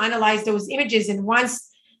time to analyze those images. And once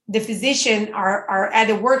the physician are at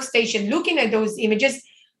a workstation looking at those images,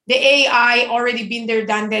 the AI already been there,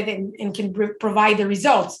 done that, and can provide the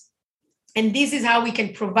results. And this is how we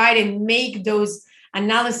can provide and make those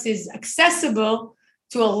analyses accessible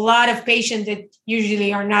to a lot of patients that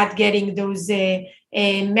usually are not getting those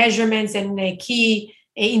measurements and key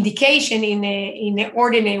indication in an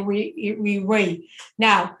ordinary way.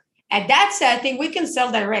 Now, at that setting, we can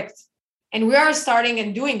sell direct, and we are starting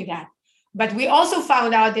and doing that. But we also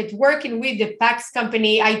found out that working with the PACS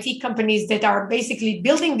company, IT companies that are basically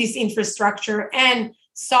building this infrastructure and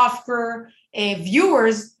software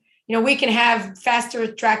viewers, we can have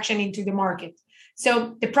faster traction into the market.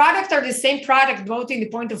 So the products are the same product, both in the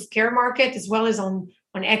point of care market as well as on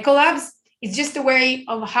Ecolabs. It's just a way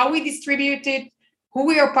of how we distribute it, who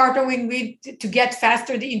we are partnering with to get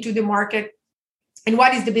faster into the market, and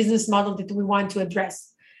what is the business model that we want to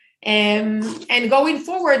address. And going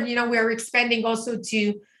forward, we are expanding also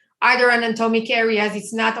to other anatomic areas.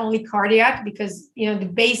 It's not only cardiac, because the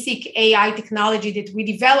basic AI technology that we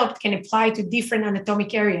developed can apply to different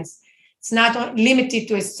anatomic areas. It's not limited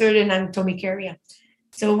to a certain anatomic area.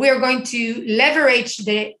 So we're going to leverage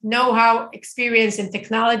the know-how, experience, and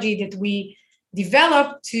technology that we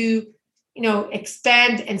developed to,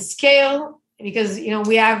 expand and scale, because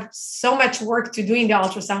we have so much work to do in the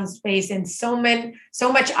ultrasound space and so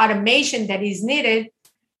much automation that is needed,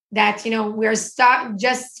 that we're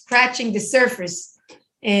just scratching the surface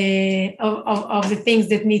of the things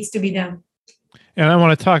that needs to be done. And I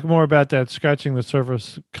want to talk more about that scratching the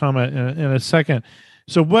surface comment in a second.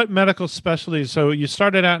 So what medical specialties? So you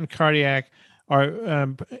started out in cardiac.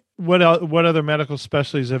 What other medical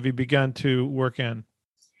specialties have you begun to work in?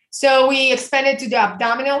 So we expanded to the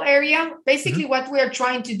abdominal area. Basically, what we are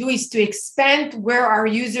trying to do is to expand where our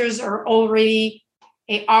users are already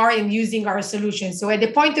in using our solutions. So at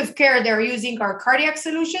the point of care, they're using our cardiac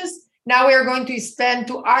solutions. Now we are going to expand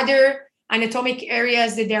to other anatomic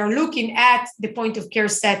areas that they are looking at the point of care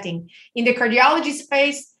setting. In the cardiology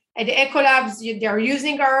space, at the Ecolabs, they are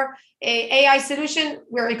using our AI solution.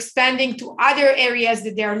 We're expanding to other areas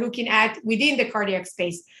that they are looking at within the cardiac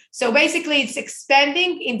space. So basically, it's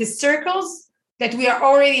expanding in the circles that we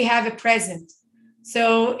already have a present.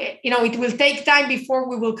 So, it will take time before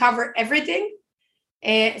we will cover everything.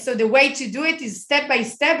 So the way to do it is step by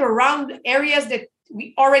step around areas that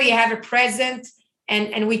we already have a present,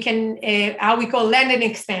 and we can, how we call, land and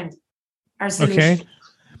expand our solution. Okay.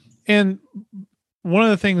 And one of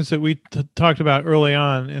the things that we talked about early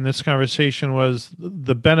on in this conversation was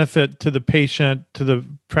the benefit to the patient, to the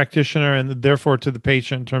practitioner, and therefore to the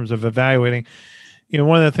patient in terms of evaluating.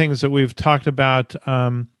 One of the things that we've talked about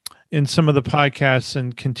in some of the podcasts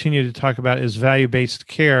and continue to talk about is value-based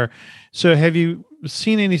care. So have you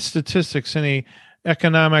seen any statistics, any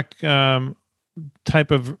economic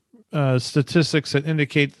type of statistics that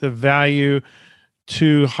indicate the value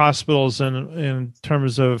to hospitals in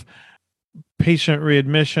terms of patient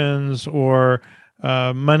readmissions or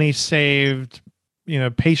money saved,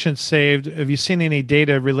 patients saved? Have you seen any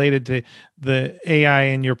data related to the AI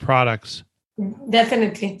in your products?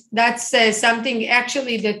 Definitely. That's something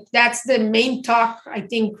actually that's the main talk, I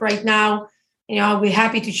think, right now. I'll be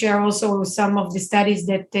happy to share also some of the studies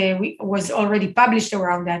that was already published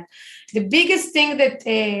around that. The biggest thing that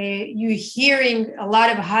you're hearing a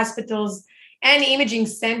lot of hospitals and imaging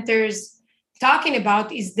centers talking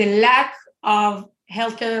about is the lack of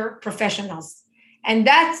healthcare professionals. And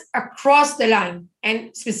that's across the line.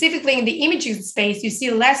 And specifically in the imaging space, you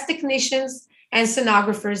see less technicians and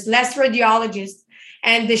sonographers, less radiologists,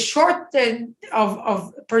 and the shortage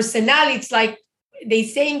of personnel. It's like they're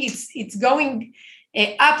saying it's going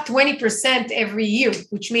up 20% every year,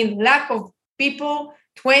 which means lack of people.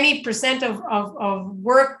 20% of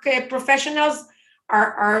work professionals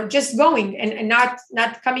are just going and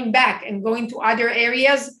not coming back and going to other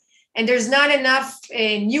areas. And there's not enough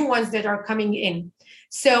new ones that are coming in.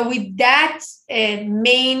 So with that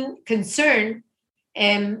main concern,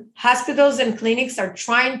 hospitals and clinics are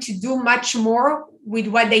trying to do much more with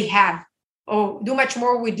what they have, or do much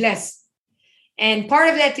more with less. And part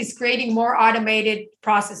of that is creating more automated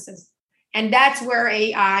processes. And that's where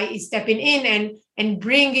AI is stepping in and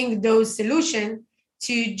bringing those solutions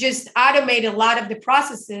to just automate a lot of the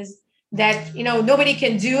processes that nobody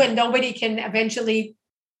can do and nobody can eventually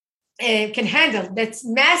can handle. That's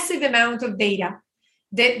massive amount of data.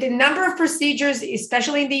 The number of procedures,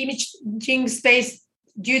 especially in the imaging space,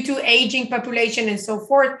 due to aging population and so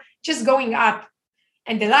forth, just going up.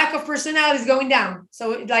 And the lack of personnel is going down.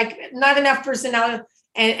 So not enough personnel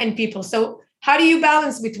and people. So how do you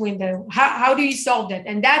balance between them? How do you solve that?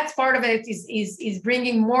 And that's part of it is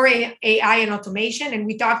bringing more AI and automation. And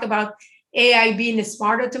we talked about AI being a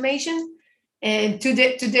smart automation and to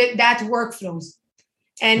that workflows.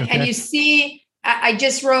 And you see, I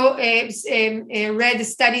just read a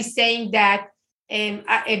study saying that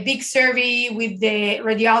a big survey with the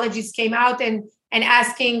radiologists came out and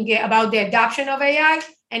asking about the adoption of AI,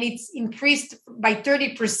 and it's increased by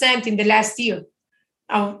 30% in the last year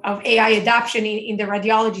of AI adoption in the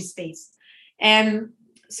radiology space. And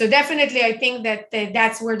so definitely, I think that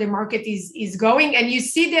that's where the market is going. And you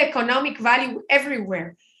see the economic value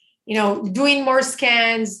everywhere, doing more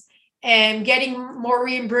scans and getting more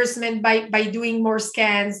reimbursement by doing more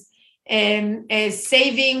scans.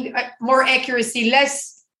 saving more accuracy,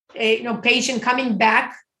 less patient coming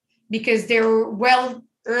back because they're well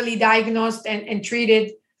early diagnosed and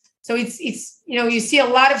treated. So it's you see a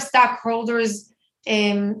lot of stockholders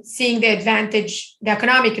seeing the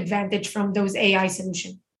economic advantage from those AI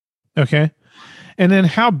solutions. Okay. And then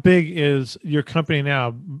how big is your company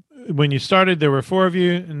now? When you started, there were 4 of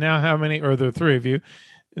you, and now how many, or there are 3 of you?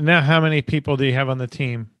 And now how many people do you have on the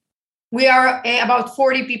team? We are about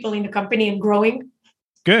 40 people in the company and growing.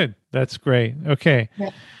 Good. That's great. Okay.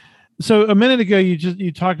 Yeah. So a minute ago,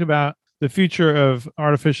 you talked about the future of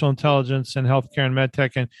artificial intelligence in healthcare and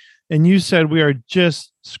medtech, and you said we are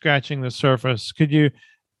just scratching the surface. Could you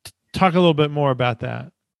talk a little bit more about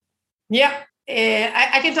that? Yeah.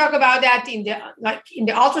 I can talk about that in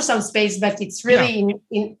the ultrasound space, but it's really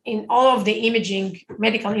in all of the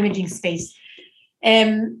medical imaging space.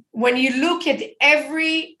 When you look at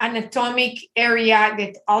every anatomic area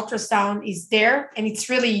that ultrasound is there, and it's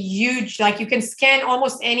really huge, like you can scan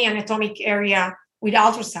almost any anatomic area with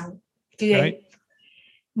ultrasound today. Right.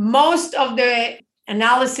 Most of the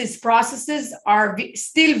analysis processes are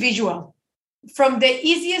still visual, from the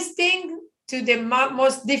easiest thing to the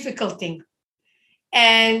most difficult thing.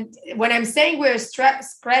 And when I'm saying we're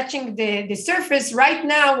scratching the surface right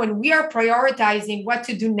now, when we are prioritizing what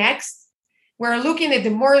to do next, we're looking at the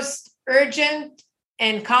most urgent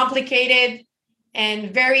and complicated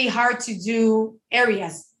and very hard to do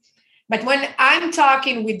areas. But when I'm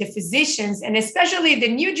talking with the physicians, and especially the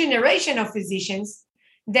new generation of physicians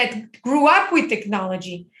that grew up with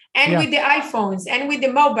technology and with the iPhones and with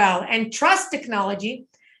the mobile and trust technology,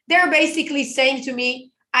 they're basically saying to me,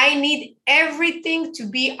 I need everything to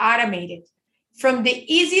be automated, from the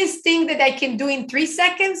easiest thing that I can do in 3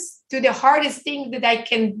 seconds to the hardest thing that I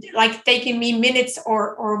can, like, taking me minutes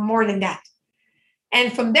or more than that.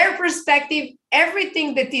 And from their perspective,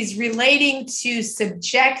 everything that is relating to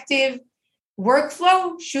subjective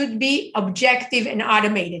workflow should be objective and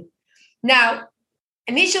automated. Now,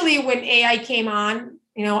 initially when AI came on,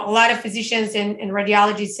 a lot of physicians and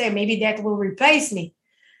radiologists say maybe that will replace me.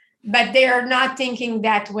 But they are not thinking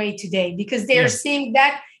that way today, because they are seeing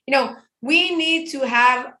that, we need to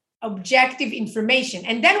have objective information,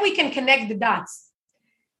 and then we can connect the dots,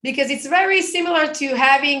 because it's very similar to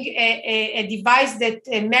having a device that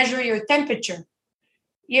measure your temperature.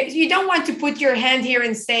 You don't want to put your hand here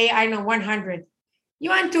and say, 100. You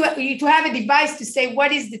want to have a device to say,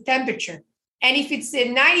 what is the temperature? And if it's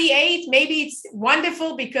 98, maybe it's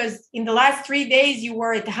wonderful because in the last 3 days you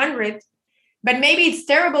were at 100. But maybe it's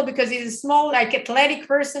terrible because it's a small, athletic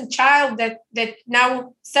child that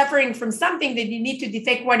now suffering from something that you need to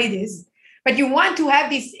detect what it is. But you want to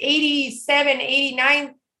have this 87,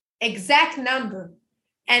 89 exact number.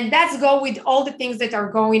 And that's go with all the things that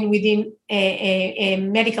are going within a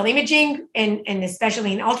medical imaging and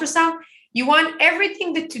especially in ultrasound. You want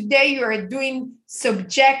everything that today you are doing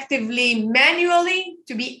subjectively, manually,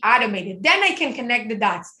 to be automated. Then I can connect the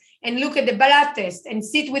dots and look at the blood test and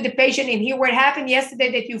sit with the patient and hear what happened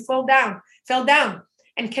yesterday that you fell down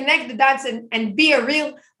and connect the dots and be a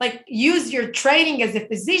real, use your training as a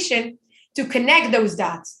physician to connect those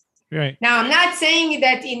dots. Right. Now, I'm not saying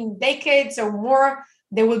that in decades or more,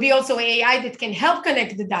 there will be also AI that can help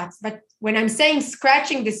connect the dots. But when I'm saying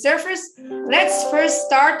scratching the surface, let's first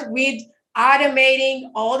start with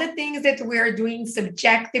automating all the things that we're doing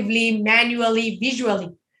subjectively, manually,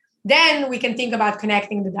 visually. Then we can think about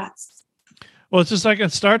connecting the dots. Well, it's just like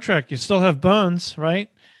in Star Trek. You still have Bones, right?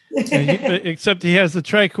 Except he has the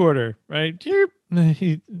tricorder, right?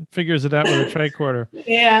 He figures it out with a tricorder.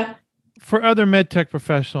 Yeah. For other medtech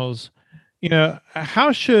professionals,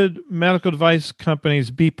 how should medical device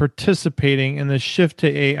companies be participating in the shift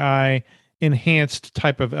to AI enhanced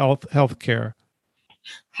type of healthcare?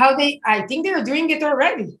 I think they're doing it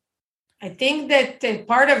already. I think that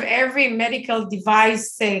part of every medical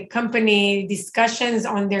device company discussions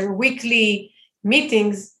on their weekly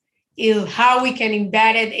meetings is how we can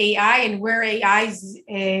embed AI and where AI is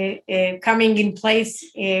coming in place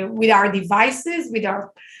with our devices, with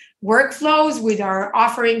our workflows, with our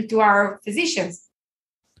offering to our physicians.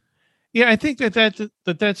 Yeah, I think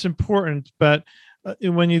that's important. But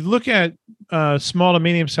when you look at small to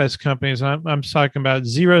medium-sized companies, I'm talking about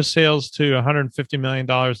 0 sales to $150 million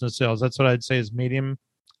in sales. That's what I'd say is medium.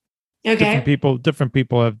 Okay. Different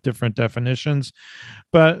people have different definitions.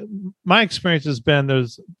 But my experience has been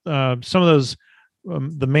there's some of those,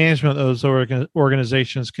 the management of those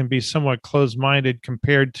organizations can be somewhat closed-minded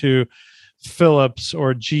compared to Philips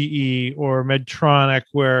or GE or Medtronic,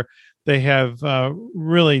 where they have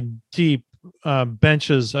really deep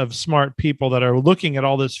benches of smart people that are looking at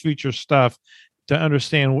all this future stuff to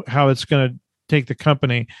understand how it's going to take the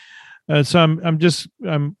company. So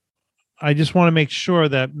I just want to make sure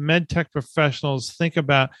that med tech professionals think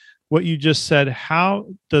about what you just said. How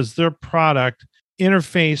does their product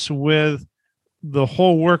interface with the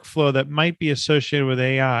whole workflow that might be associated with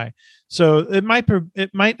AI? So it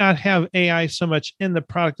might not have AI so much in the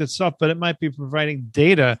product itself, but it might be providing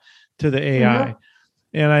data to the AI.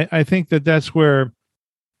 And I think that that's where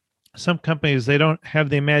some companies, they don't have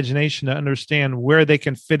the imagination to understand where they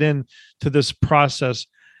can fit in to this process.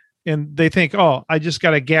 And they think, oh, I just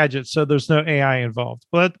got a gadget, so there's no AI involved.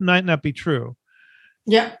 Well, that might not be true.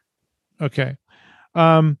 Yeah. Okay.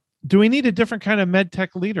 Do we need a different kind of med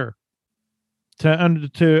tech leader to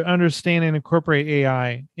understand and incorporate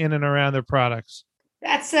AI in and around their products?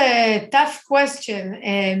 That's a tough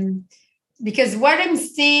question. Because what I'm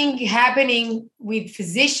seeing happening with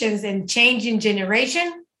physicians and change in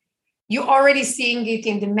generation, you're already seeing it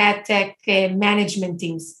in the med tech management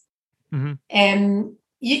teams. Mm-hmm. And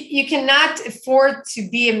you cannot afford to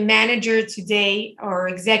be a manager today or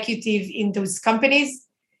executive in those companies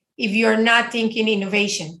if you're not thinking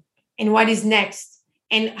innovation and what is next,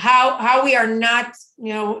 and how we are not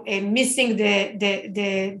missing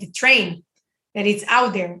the train that it's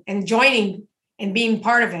out there and joining and being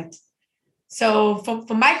part of it. So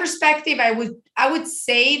from my perspective, I would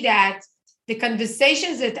say that the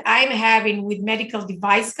conversations that I'm having with medical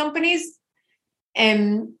device companies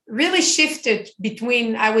really shifted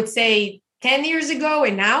between, I would say, 10 years ago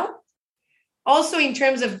and now. Also in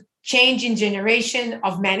terms of change in generation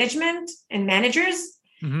of management and managers,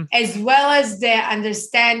 mm-hmm. as well as the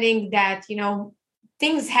understanding that,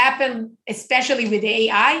 things happen, especially with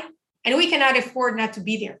AI, and we cannot afford not to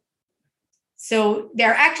be there. So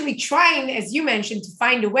they're actually trying, as you mentioned, to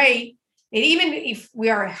find a way that even if we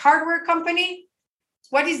are a hardware company,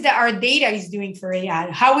 what is that our data is doing for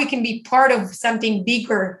AI, how we can be part of something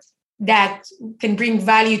bigger that can bring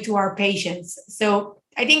value to our patients. So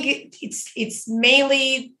I think it's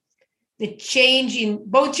mainly the change in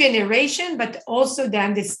both generation, but also the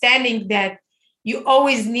understanding that you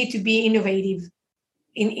always need to be innovative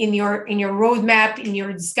in your roadmap, in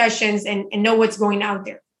your discussions, and know what's going out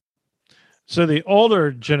there. So the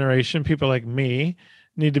older generation, people like me,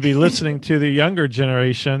 need to be listening to the younger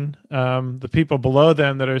generation, the people below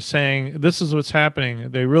them that are saying, this is what's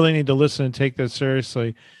happening. They really need to listen and take this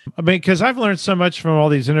seriously. I mean, because I've learned so much from all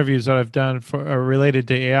these interviews that I've done related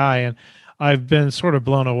to AI, and I've been sort of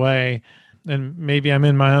blown away. And maybe I'm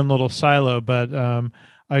in my own little silo, but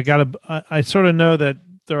I sort of know that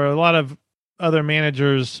there are a lot of other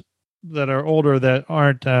managers that are older that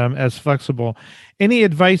aren't as flexible. Any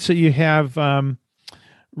advice that you have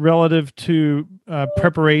relative to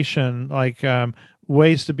preparation, like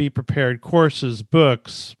ways to be prepared, courses,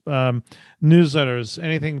 books, newsletters,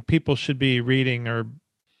 anything people should be reading? Or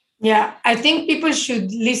Yeah, I think people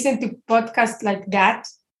should listen to podcasts like that.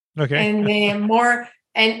 Okay. And more,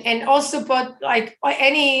 and also put like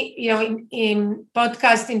any, in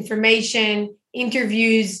podcast information,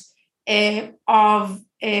 interviews of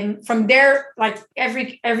from there, like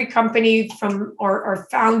every company from or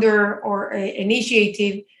founder or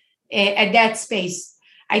initiative at that space.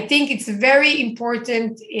 I think it's very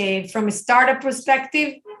important from a startup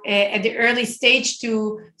perspective at the early stage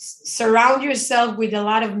to surround yourself with a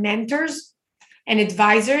lot of mentors and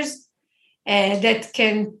advisors that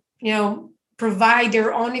can, provide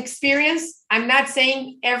their own experience. I'm not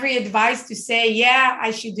saying every advice to say, yeah,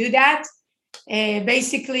 I should do that.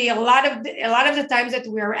 Basically, a lot of the times that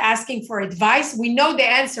we are asking for advice, we know the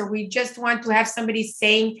answer. We just want to have somebody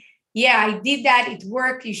saying, "Yeah, I did that. It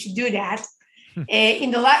worked. You should do that."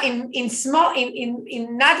 In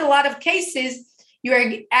not a lot of cases, you are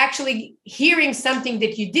actually hearing something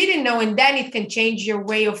that you didn't know, and then it can change your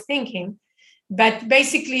way of thinking. But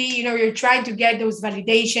basically, you're trying to get those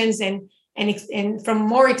validations and from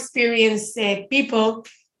more experienced people,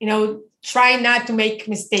 try not to make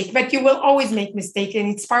mistakes, but you will always make mistakes, and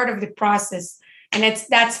it's part of the process, and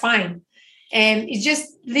that's fine. And it's just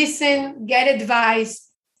listen, get advice,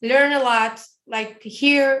 learn a lot, like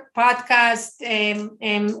hear podcasts,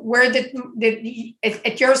 and where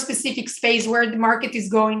at your specific space where the market is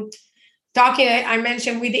going. Talking, I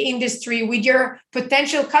mentioned, with the industry, with your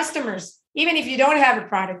potential customers, even if you don't have a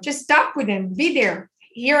product, just talk with them, be there,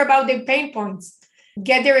 hear about their pain points,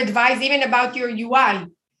 get their advice, even about your UI.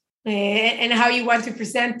 And how you want to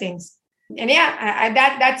present things. And yeah,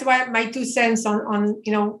 that's why my 2 cents on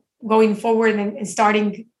going forward and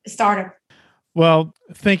starting a startup. Well,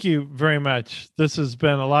 thank you very much. This has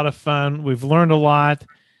been a lot of fun. We've learned a lot,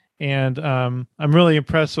 and I'm really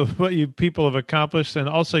impressed with what you people have accomplished, and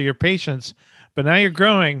also your patience but now you're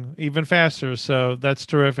growing even faster. So that's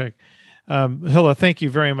terrific. Hilla, thank you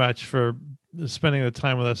very much for spending the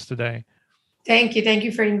time with us today. Thank you. Thank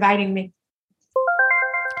you for inviting me.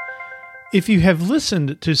 If you have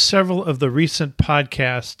listened to several of the recent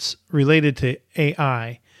podcasts related to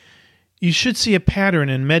AI, you should see a pattern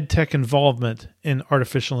in medtech involvement in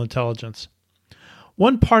artificial intelligence.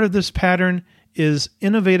 One part of this pattern is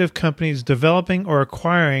innovative companies developing or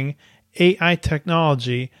acquiring AI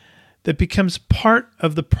technology that becomes part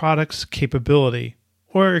of the product's capability,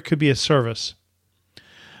 or it could be a service.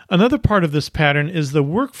 Another part of this pattern is the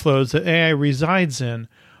workflows that AI resides in,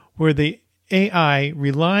 where the AI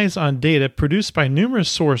relies on data produced by numerous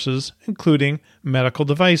sources, including medical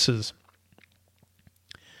devices.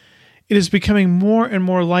 It is becoming more and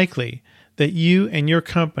more likely that you and your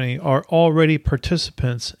company are already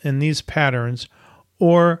participants in these patterns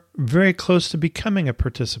or very close to becoming a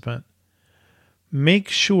participant. Make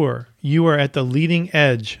sure you are at the leading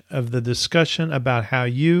edge of the discussion about how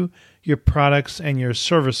you, your products, and your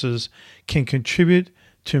services can contribute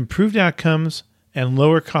to improved outcomes and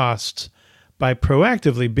lower costs by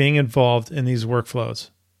proactively being involved in these workflows.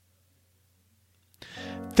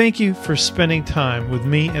 Thank you for spending time with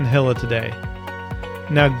me and Hilla today.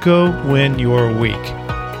 Now go win your week.